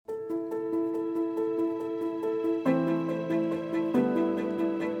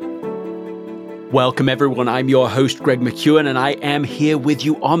Welcome everyone, I'm your host Greg McEwen and I am here with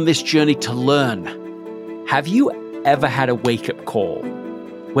you on this journey to learn. Have you ever had a wake-up call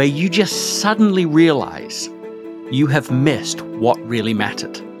where you just suddenly realize you have missed what really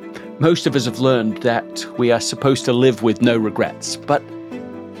mattered? Most of us have learned that we are supposed to live with no regrets, but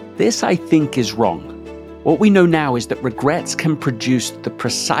this I think is wrong. What we know now is that regrets can produce the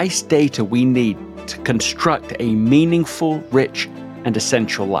precise data we need to construct a meaningful, rich, and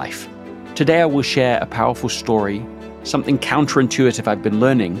essential life. Today I will share a powerful story, something counterintuitive I've been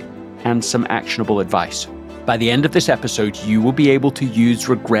learning, and some actionable advice. By the end of this episode, you will be able to use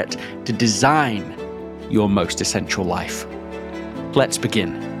regret to design your most essential life. Let's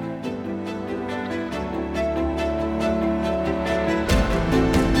begin.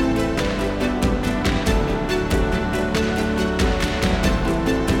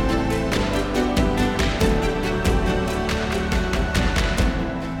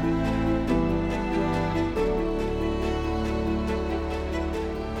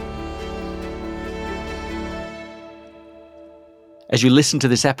 As you listen to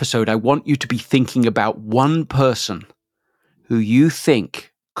this episode, I want you to be thinking about one person who you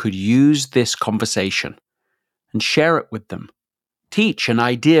think could use this conversation and share it with them. Teach an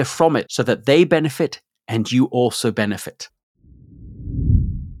idea from it so that they benefit and you also benefit.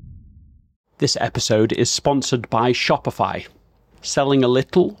 This episode is sponsored by Shopify. Selling a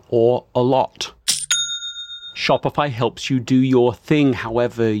little or a lot. Shopify helps you do your thing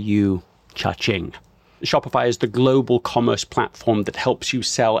however you cha-ching. Shopify is the global commerce platform that helps you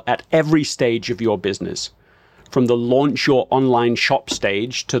sell at every stage of your business. From the launch your online shop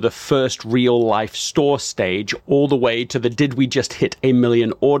stage to the first real life store stage, all the way to the did we just hit 1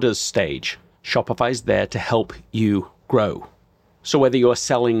 million orders stage. Shopify's there to help you grow. So whether you're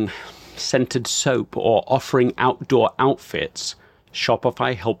selling scented soap or offering outdoor outfits,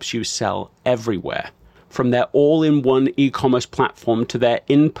 Shopify helps you sell everywhere. From their all-in-one e-commerce platform to their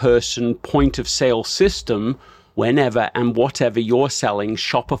in-person point-of-sale system, whenever and whatever you're selling,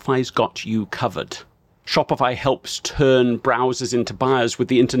 Shopify's got you covered. Shopify helps turn browsers into buyers with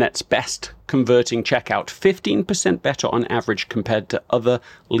the internet's best converting checkout, 15% better on average compared to other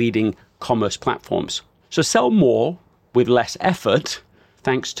leading commerce platforms. So sell more with less effort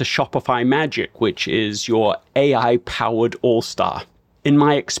thanks to Shopify Magic, which is your AI-powered all-star. In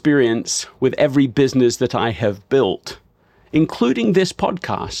my experience with every business that I have built, including this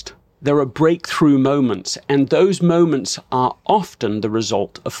podcast, there are breakthrough moments, and those moments are often the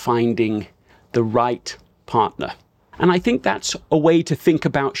result of finding the right partner. And I think that's a way to think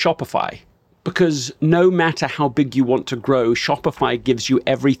about Shopify, because no matter how big you want to grow, Shopify gives you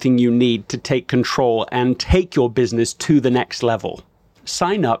everything you need to take control and take your business to the next level.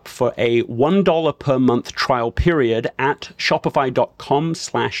 Sign up for a $1 per month trial period at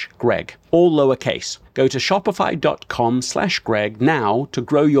shopify.com/Greg, all lowercase. Go to shopify.com/Greg now to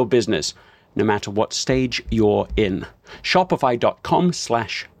grow your business, no matter what stage you're in.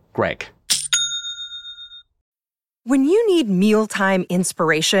 Shopify.com/Greg. When you need mealtime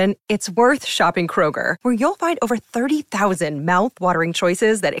inspiration, it's worth shopping Kroger, where you'll find over 30,000 mouth-watering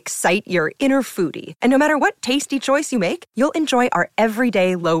choices that excite your inner foodie. And no matter what tasty choice you make, you'll enjoy our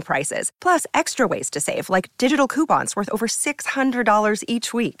everyday low prices, plus extra ways to save, like digital coupons worth over $600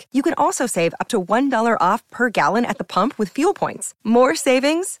 each week. You can also save up to $1 off per gallon at the pump with fuel points. More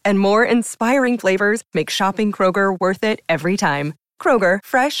savings and more inspiring flavors make shopping Kroger worth it every time. Kroger,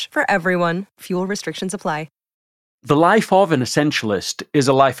 fresh for everyone. Fuel restrictions apply. The life of an essentialist is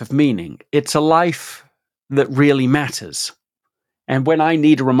a life of meaning. It's a life that really matters. And when I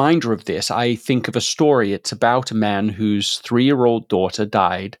need a reminder of this, I think of a story. It's about a man whose 3-year-old daughter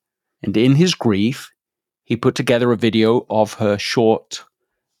died, and in his grief, he put together a video of her short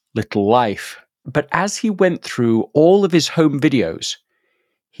little life. But as he went through all of his home videos,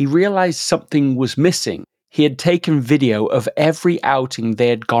 he realized something was missing. He had taken video of every outing they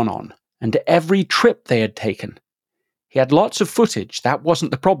had gone on and every trip they had taken. He had lots of footage, that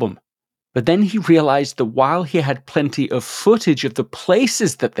wasn't the problem. But then he realized that while he had plenty of footage of the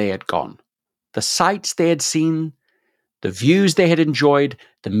places that they had gone, the sights they had seen, the views they had enjoyed,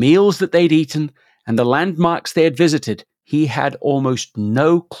 the meals that they'd eaten, and the landmarks they had visited, he had almost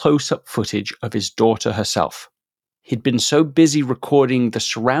no close-up footage of his daughter herself. He'd been so busy recording the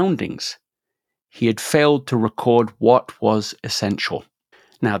surroundings, he had failed to record what was essential.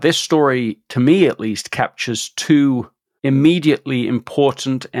 Now, this story, to me at least, captures two immediately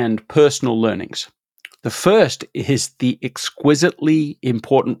important and personal learnings. The first is the exquisitely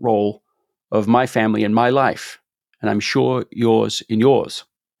important role of my family in my life, and I'm sure yours in yours.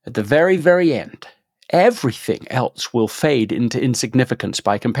 At the very, very end, everything else will fade into insignificance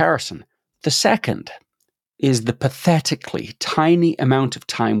by comparison. The second is the pathetically tiny amount of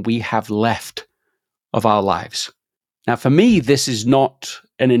time we have left of our lives. Now, for me, this is not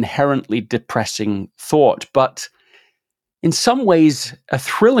an inherently depressing thought, but in some ways a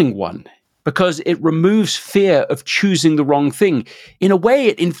thrilling one, because it removes fear of choosing the wrong thing. In a way,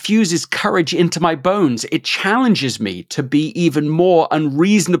 it infuses courage into my bones. It challenges me to be even more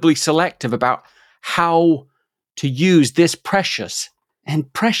unreasonably selective about how to use this precious,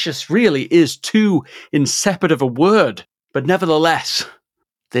 and precious really is too insipid a word, but nevertheless,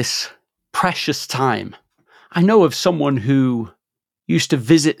 this precious time. I know of someone who used to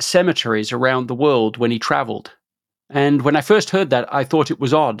visit cemeteries around the world when he traveled. And when I first heard that, I thought it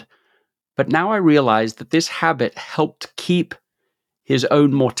was odd. But now I realize that this habit helped keep his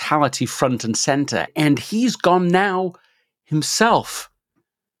own mortality front and center. And he's gone now himself.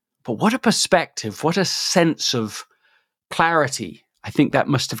 But what a perspective, what a sense of clarity I think that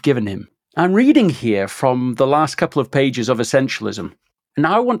must have given him. I'm reading here from the last couple of pages of Essentialism. And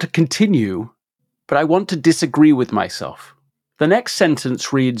now I want to continue, but I want to disagree with myself. The next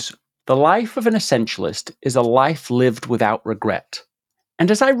sentence reads, "The life of an essentialist is a life lived without regret."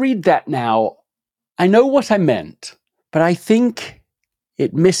 And as I read that now, I know what I meant, but I think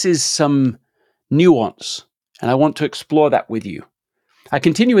it misses some nuance, and I want to explore that with you. I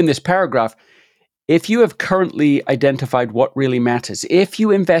continue in this paragraph. If you have currently identified what really matters, if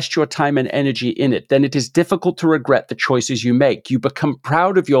you invest your time and energy in it, then it is difficult to regret the choices you make. You become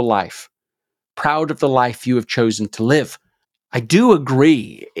proud of your life, proud of the life you have chosen to live. I do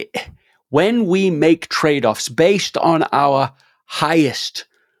agree. When we make trade-offs based on our highest,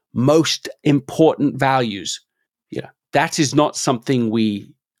 most important values, that is not something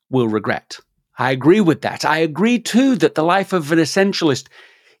we will regret. I agree with that. I agree too that the life of an essentialist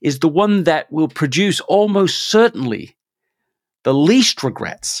is the one that will produce almost certainly the least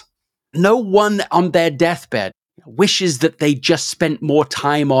regrets. No one on their deathbed wishes that they just spent more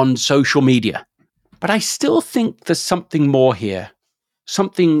time on social media. But I still think there's something more here,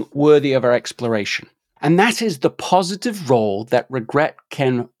 something worthy of our exploration. And that is the positive role that regret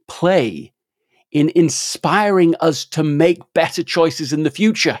can play in inspiring us to make better choices in the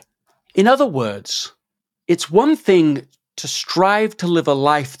future. In other words, it's one thing to strive to live a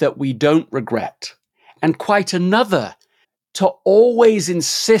life that we don't regret, and quite another to always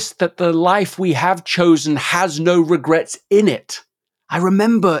insist that the life we have chosen has no regrets in it. I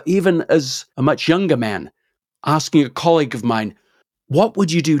remember, even as a much younger man, asking a colleague of mine, what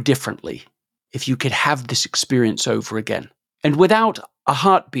would you do differently if you could have this experience over again? And without a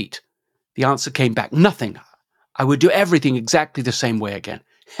heartbeat, the answer came back, nothing. I would do everything exactly the same way again.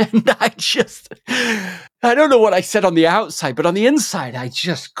 And I don't know what I said on the outside, but on the inside, I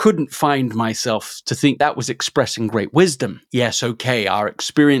just couldn't find myself to think that was expressing great wisdom. Yes, okay, our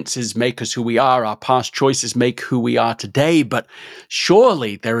experiences make us who we are, our past choices make who we are today, but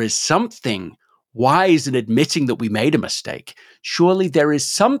surely there is something wise in admitting that we made a mistake. Surely there is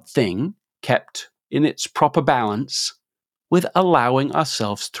something kept in its proper balance with allowing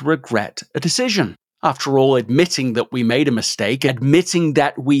ourselves to regret a decision. After all, admitting that we made a mistake, admitting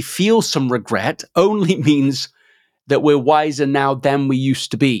that we feel some regret only means that we're wiser now than we used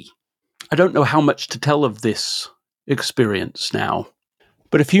to be. I don't know how much to tell of this experience now,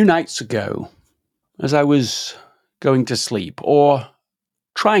 but a few nights ago, as I was going to sleep, or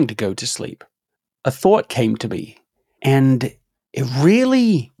trying to go to sleep, a thought came to me, and it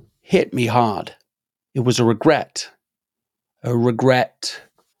really hit me hard. It was a regret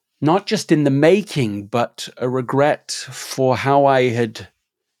not just in the making, but a regret for how I had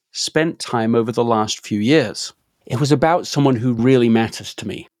spent time over the last few years. It was about someone who really matters to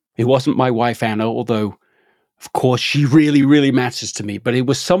me. It wasn't my wife, Anna, although, of course, she really, really matters to me, but it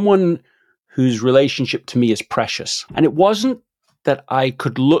was someone whose relationship to me is precious. And it wasn't that I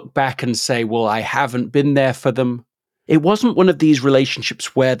could look back and say, well, I haven't been there for them. It wasn't one of these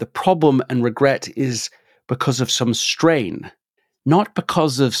relationships where the problem and regret is because of some strain, not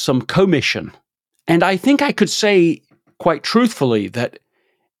because of some commission. And I think I could say quite truthfully that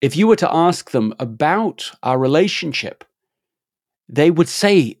if you were to ask them about our relationship, they would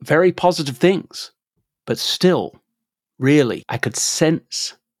say very positive things. But still, really, I could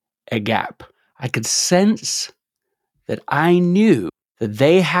sense a gap. I could sense that I knew that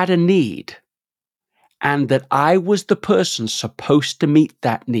they had a need and that I was the person supposed to meet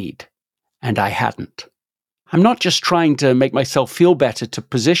that need, and I hadn't. I'm not just trying to make myself feel better to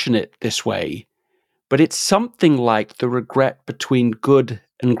position it this way, but it's something like the regret between good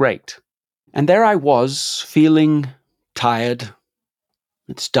and great. And there I was, feeling tired.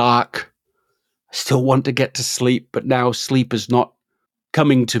 It's dark. I still want to get to sleep, but now sleep is not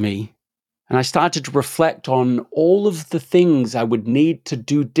coming to me. And I started to reflect on all of the things I would need to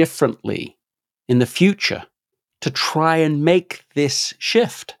do differently in the future to try and make this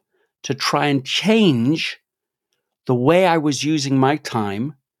shift, to try and change the way I was using my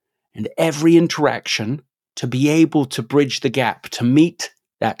time and every interaction to be able to bridge the gap, to meet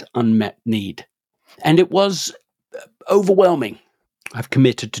that unmet need. And it was overwhelming. I've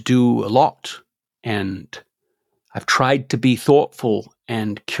committed to do a lot, and I've tried to be thoughtful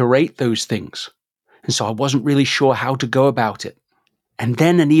and curate those things. And so I wasn't really sure how to go about it. And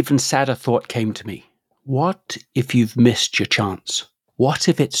then an even sadder thought came to me. What if you've missed your chance? What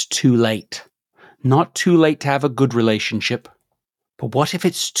if it's too late? Not too late to have a good relationship, but what if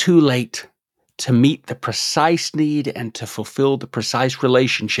it's too late to meet the precise need and to fulfill the precise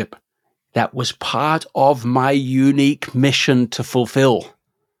relationship that was part of my unique mission to fulfill?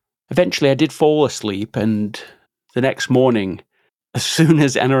 Eventually, I did fall asleep, and the next morning, as soon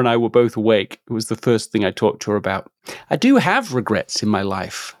as Anna and I were both awake, it was the first thing I talked to her about. I do have regrets in my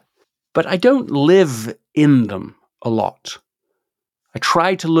life, but I don't live in them a lot. I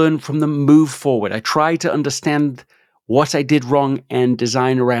try to learn from them, move forward. I try to understand what I did wrong and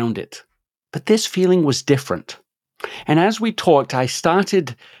design around it. But this feeling was different. And as we talked, I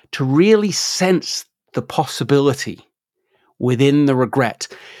started to really sense the possibility within the regret.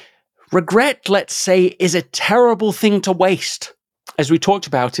 Regret, let's say, is a terrible thing to waste. As we talked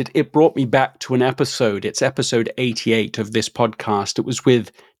about it, it brought me back to an episode. It's episode 88 of this podcast. It was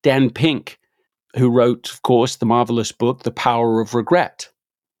with Dan Pink, who wrote, of course, the marvelous book, The Power of Regret,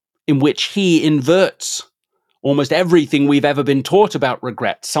 in which he inverts almost everything we've ever been taught about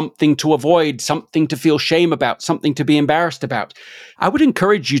regret, something to avoid, something to feel shame about, something to be embarrassed about. I would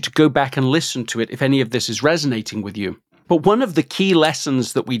encourage you to go back and listen to it if any of this is resonating with you. But one of the key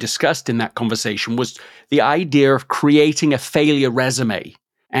lessons that we discussed in that conversation was the idea of creating a failure resume.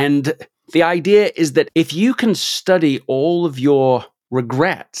 And the idea is that if you can study all of your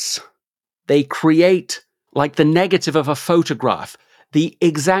regrets, they create, like the negative of a photograph, the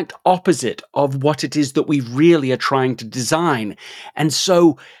exact opposite of what it is that we really are trying to design. And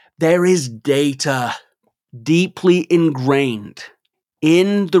so there is data deeply ingrained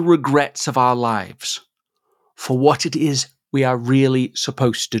in the regrets of our lives for what it is we are really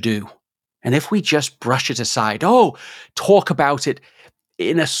supposed to do. And if we just brush it aside, talk about it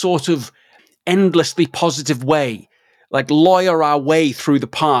in a sort of endlessly positive way, like lawyer our way through the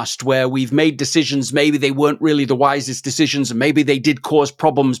past where we've made decisions, maybe they weren't really the wisest decisions and maybe they did cause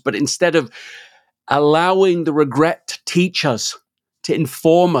problems, but instead of allowing the regret to teach us, to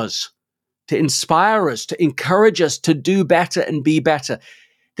inform us, to inspire us, to encourage us to do better and be better,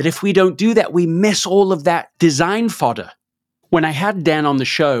 that if we don't do that, we miss all of that design fodder. When I had Dan on the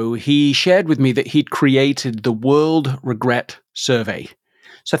show, he shared with me that he'd created the World Regret Survey.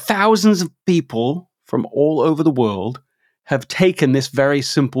 So thousands of people from all over the world have taken this very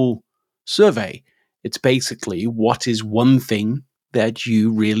simple survey. It's basically, what is one thing that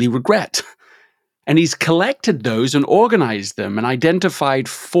you really regret? And he's collected those and organized them and identified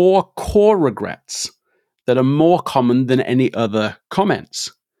 4 core regrets that are more common than any other comments.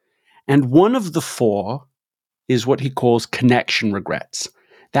 And one of the 4 is what he calls connection regrets.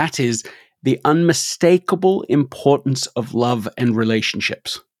 That is the unmistakable importance of love and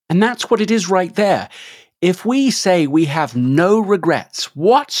relationships. And that's what it is right there. If we say we have no regrets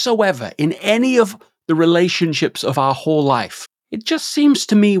whatsoever in any of the relationships of our whole life, it just seems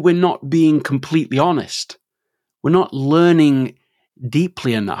to me we're not being completely honest. We're not learning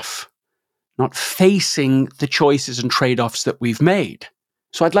deeply enough, not facing the choices and trade-offs that we've made.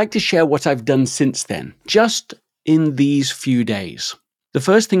 So I'd like to share what I've done since then, just in these few days. The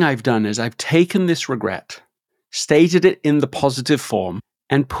first thing I've done is I've taken this regret, stated it in the positive form,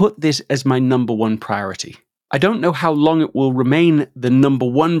 and put this as my number 1 priority. I don't know how long it will remain the number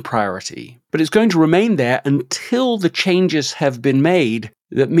 1 priority, but it's going to remain there until the changes have been made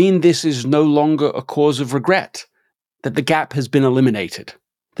that mean this is no longer a cause of regret, that the gap has been eliminated.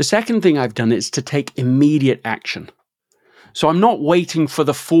 The second thing I've done is to take immediate action. So I'm not waiting for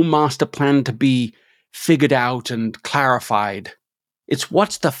the full master plan to be figured out and clarified. It's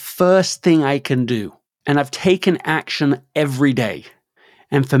what's the first thing I can do. And I've taken action every day.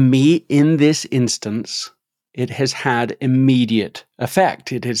 And for me, in this instance, it has had immediate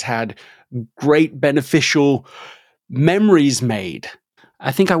effect. It has had great beneficial memories made.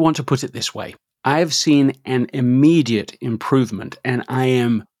 I think I want to put it this way. I have seen an immediate improvement, and I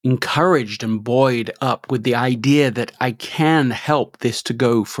am encouraged and buoyed up with the idea that I can help this to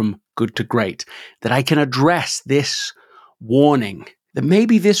go from good to great, that I can address this warning, that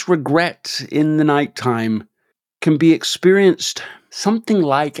maybe this regret in the nighttime can be experienced something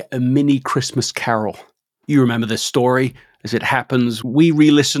like a mini Christmas carol. You remember this story. As it happens, we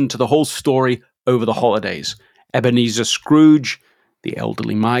re-listened to the whole story over the holidays. Ebenezer Scrooge, the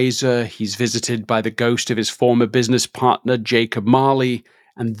elderly miser, he's visited by the ghost of his former business partner, Jacob Marley,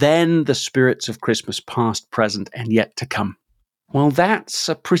 and then the spirits of Christmas past, present, and yet to come. Well, that's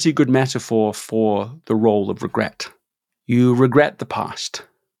a pretty good metaphor for the role of regret. You regret the past.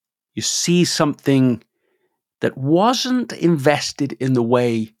 You see something that wasn't invested in the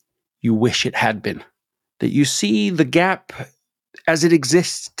way you wish it had been. That you see the gap as it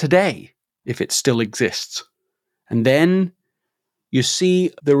exists today, if it still exists. And then you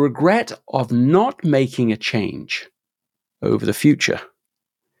see the regret of not making a change over the future.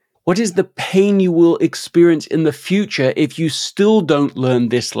 What is the pain you will experience in the future if you still don't learn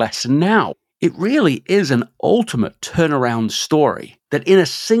this lesson now? It really is an ultimate turnaround story, that in a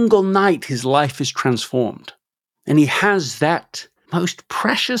single night his life is transformed. And he has that most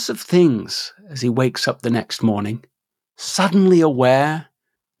precious of things as he wakes up the next morning, suddenly aware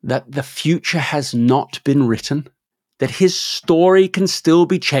that the future has not been written, that his story can still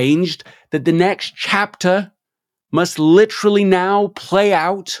be changed, that the next chapter must literally now play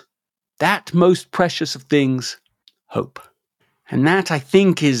out. That most precious of things, hope. And that, I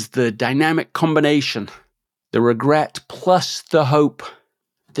think, is the dynamic combination, the regret plus the hope.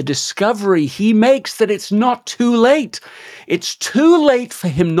 The discovery he makes that it's not too late. It's too late for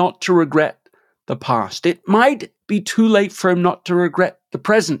him not to regret the past. It might be too late for him not to regret the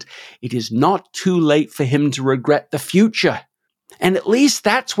present. It is not too late for him to regret the future. And at least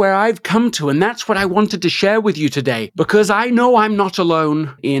that's where I've come to, and that's what I wanted to share with you today, because I know I'm not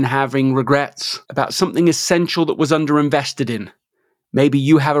alone in having regrets about something essential that was underinvested in. Maybe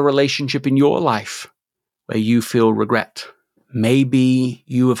you have a relationship in your life where you feel regret. Maybe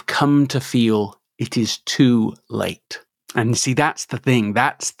you have come to feel it is too late. And see, that's the thing.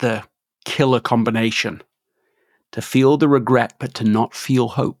 That's the killer combination. To feel the regret, but to not feel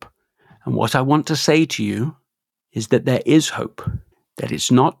hope. And what I want to say to you is that there is hope, that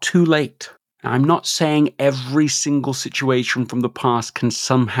it's not too late. I'm not saying every single situation from the past can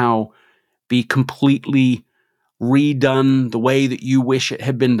somehow be completely redone the way that you wish it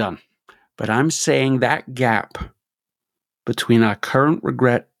had been done. But I'm saying that gap between our current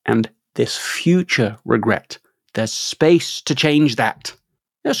regret and this future regret, there's space to change that.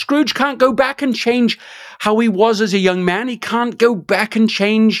 Now, Scrooge can't go back and change how he was as a young man. He can't go back and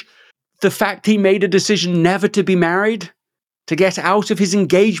change the fact he made a decision never to be married, to get out of his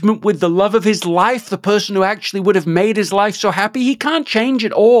engagement with the love of his life, the person who actually would have made his life so happy. He can't change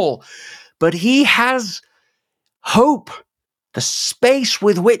it all. But he has hope, the space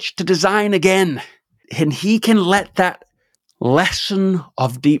with which to design again. And he can let that lesson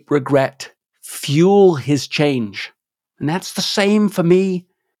of deep regret fuel his change. And that's the same for me,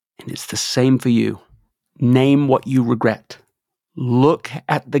 and it's the same for you. Name what you regret. Look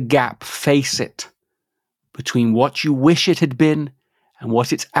at the gap, face it, between what you wish it had been and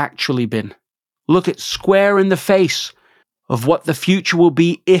what it's actually been. Look it square in the face of what the future will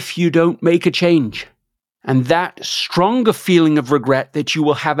be if you don't make a change. And that stronger feeling of regret that you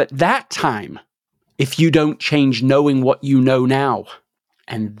will have at that time if you don't change knowing what you know now.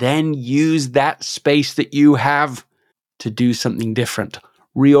 And then use that space that you have to do something different.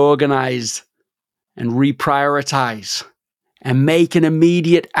 Reorganize and reprioritize. And make an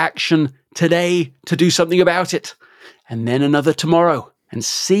immediate action today to do something about it. And then another tomorrow. And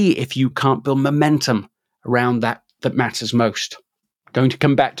see if you can't build momentum around that matters most. Going to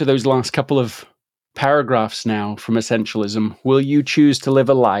come back to those last couple of paragraphs now from Essentialism. Will you choose to live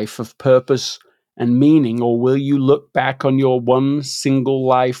a life of purpose and meaning, or will you look back on your one single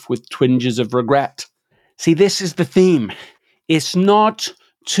life with twinges of regret? See, this is the theme. It's not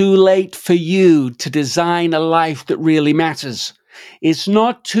too late for you to design a life that really matters. It's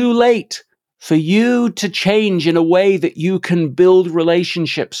not too late for you to change in a way that you can build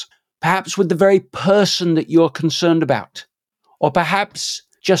relationships, perhaps with the very person that you're concerned about, or perhaps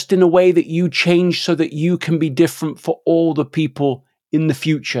just in a way that you change so that you can be different for all the people in the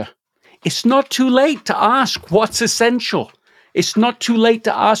future. It's not too late to ask what's essential. It's not too late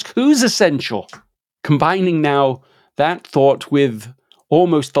to ask who's essential. Combining now that thought with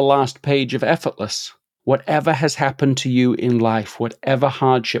almost the last page of Effortless. Whatever has happened to you in life, whatever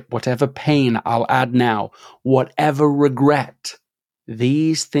hardship, whatever pain, I'll add now, whatever regret,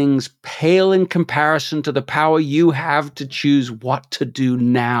 these things pale in comparison to the power you have to choose what to do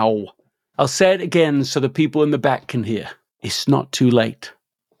now. I'll say it again so the people in the back can hear. It's not too late.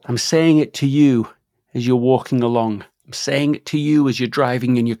 I'm saying it to you as you're walking along. I'm saying it to you as you're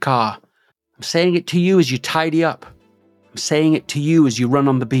driving in your car. I'm saying it to you as you tidy up. I'm saying it to you as you run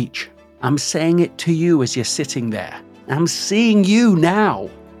on the beach. I'm saying it to you as you're sitting there. I'm seeing you now.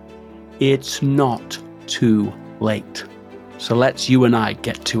 It's not too late. So let's you and I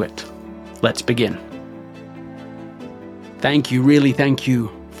get to it. Let's begin. Thank you, really thank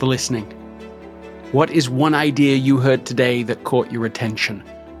you for listening. What is one idea you heard today that caught your attention?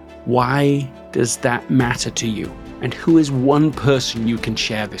 Why does that matter to you? And who is one person you can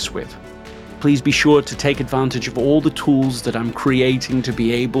share this with? Please be sure to take advantage of all the tools that I'm creating to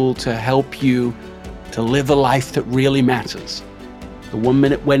be able to help you to live a life that really matters. The 1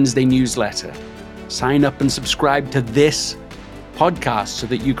 Minute Wednesday newsletter. Sign up and subscribe to this podcast so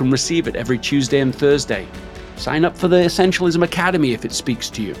that you can receive it every Tuesday and Thursday. Sign up for the Essentialism Academy if it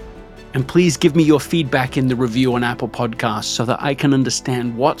speaks to you. And please give me your feedback in the review on Apple Podcasts so that I can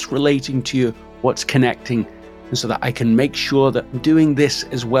understand what's relating to you, what's connecting, and so that I can make sure that I'm doing this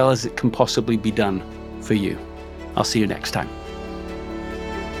as well as it can possibly be done for you. I'll see you next time.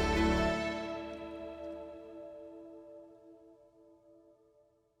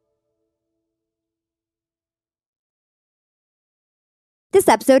 This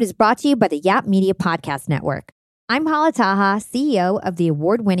episode is brought to you by the Yap Media Podcast Network. I'm Hala Taha, CEO of the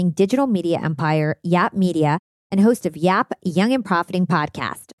award-winning digital media empire, Yap Media, and host of Yap Young and Profiting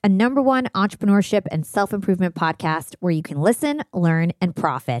Podcast, a #1 entrepreneurship and self-improvement podcast where you can listen, learn, and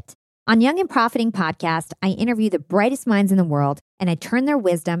profit. On Young and Profiting Podcast, I interview the brightest minds in the world, and I turn their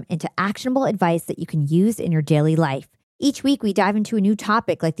wisdom into actionable advice that you can use in your daily life. Each week, we dive into a new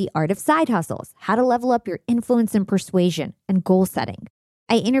topic like the art of side hustles, how to level up your influence and persuasion, and goal setting.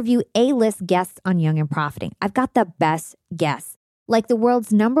 I interview A-list guests on Young and Profiting. I've got the best guests, like the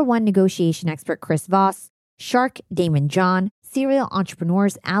world's #1 negotiation expert, Chris Voss, Shark Damon John, serial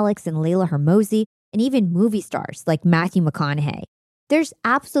entrepreneurs Alex and Layla Hermosi, and even movie stars like Matthew McConaughey. There's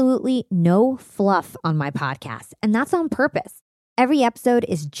absolutely no fluff on my podcast, and that's on purpose. Every episode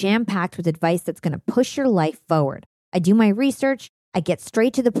is jam-packed with advice that's going to push your life forward. I do my research, I get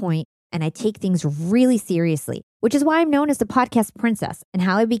straight to the point, and I take things really seriously, which is why I'm known as the podcast princess and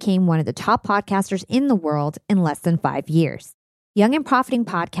how I became one of the top podcasters in the world in less than 5 years. Young and Profiting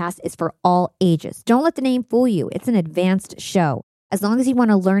Podcast is for all ages. Don't let the name fool you. It's an advanced show. As long as you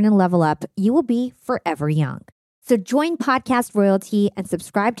want to learn and level up, you will be forever young. So join podcast royalty and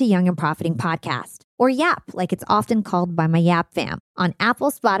subscribe to Young and Profiting Podcast, or Yap, like it's often called by my Yap fam, on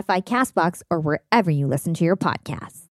Apple, Spotify, CastBox, or wherever you listen to your podcasts.